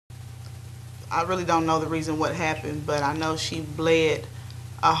I really don't know the reason what happened, but I know she bled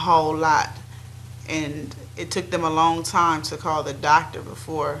a whole lot, and it took them a long time to call the doctor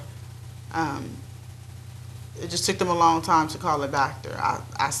before. Um, it just took them a long time to call a doctor.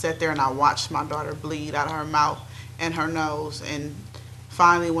 I sat there and I watched my daughter bleed out of her mouth and her nose, and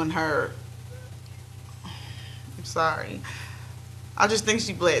finally when her, I'm sorry, I just think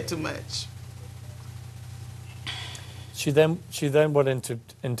she bled too much. She then went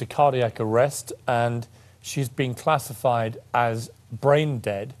into cardiac arrest, and she's been classified as brain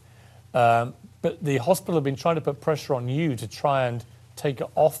dead. But the hospital have been trying to put pressure on you to try and take her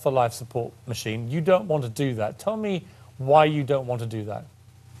off the life support machine. You don't want to do that. Tell me why you don't want to do that.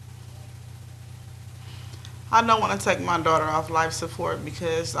 I don't want to take my daughter off life support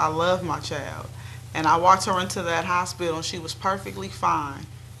because I love my child. And I walked her into that hospital and she was perfectly fine.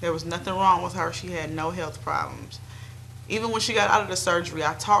 There was nothing wrong with her. She had no health problems. Even when she got out of the surgery,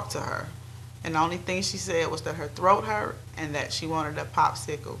 I talked to her. And the only thing she said was that her throat hurt and that she wanted a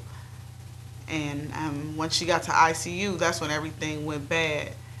popsicle. And when she got to ICU, that's when everything went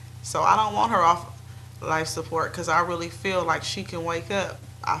bad. So I don't want her off life support because I really feel like she can wake up.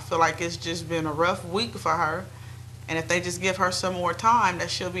 I feel like it's just been a rough week for her. And if they just give her some more time, that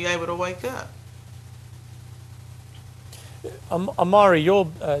she'll be able to wake up. Amari, you're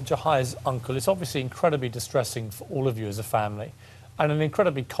Jahai's uncle. It's obviously incredibly distressing for all of you as a family, and an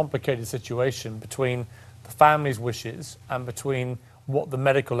incredibly complicated situation between the family's wishes and between what the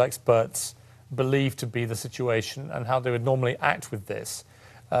medical experts believe to be the situation and how they would normally act with this.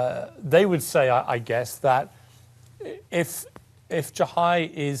 They would say, I guess, that if Jahai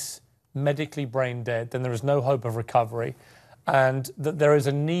is medically brain dead, then there is no hope of recovery, and that there is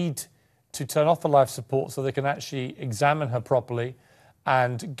a need to turn off the life support so they can actually examine her properly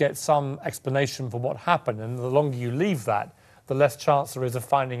and get some explanation for what happened. And the longer you leave that, the less chance there is of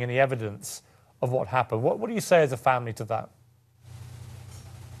finding any evidence of what happened. What do you say as a family to that?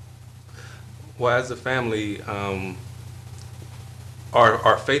 Well, as a family,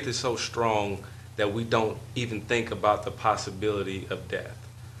 our faith is so strong that we don't even think about the possibility of death.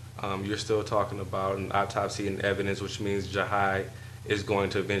 You're still talking about an autopsy and evidence, which means Jahai is going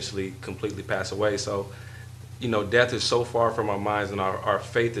to eventually completely pass away. So, death is so far from our minds, and our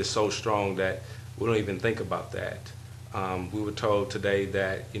faith is so strong that we don't even think about that. We were told today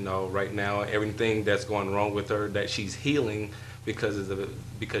that, right now, everything that's going wrong with her, that she's healing because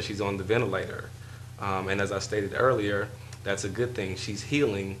she's on the ventilator. And as I stated earlier, that's a good thing. She's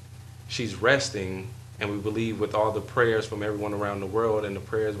healing, she's resting, and we believe with all the prayers from everyone around the world and the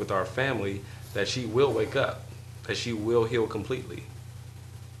prayers with our family that she will wake up, that she will heal completely.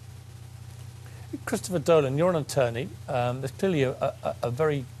 Christopher Dolan, you're an attorney. There's clearly a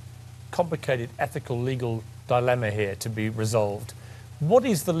very complicated ethical legal dilemma here to be resolved. What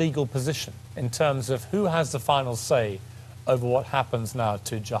is the legal position in terms of who has the final say over what happens now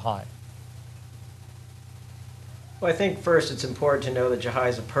to Jahai? Well, I think first it's important to know that Jahai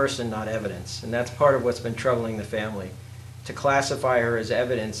is a person, not evidence, and that's part of what's been troubling the family. To classify her as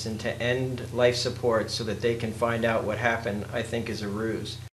evidence and to end life support so that they can find out what happened, I think is a ruse.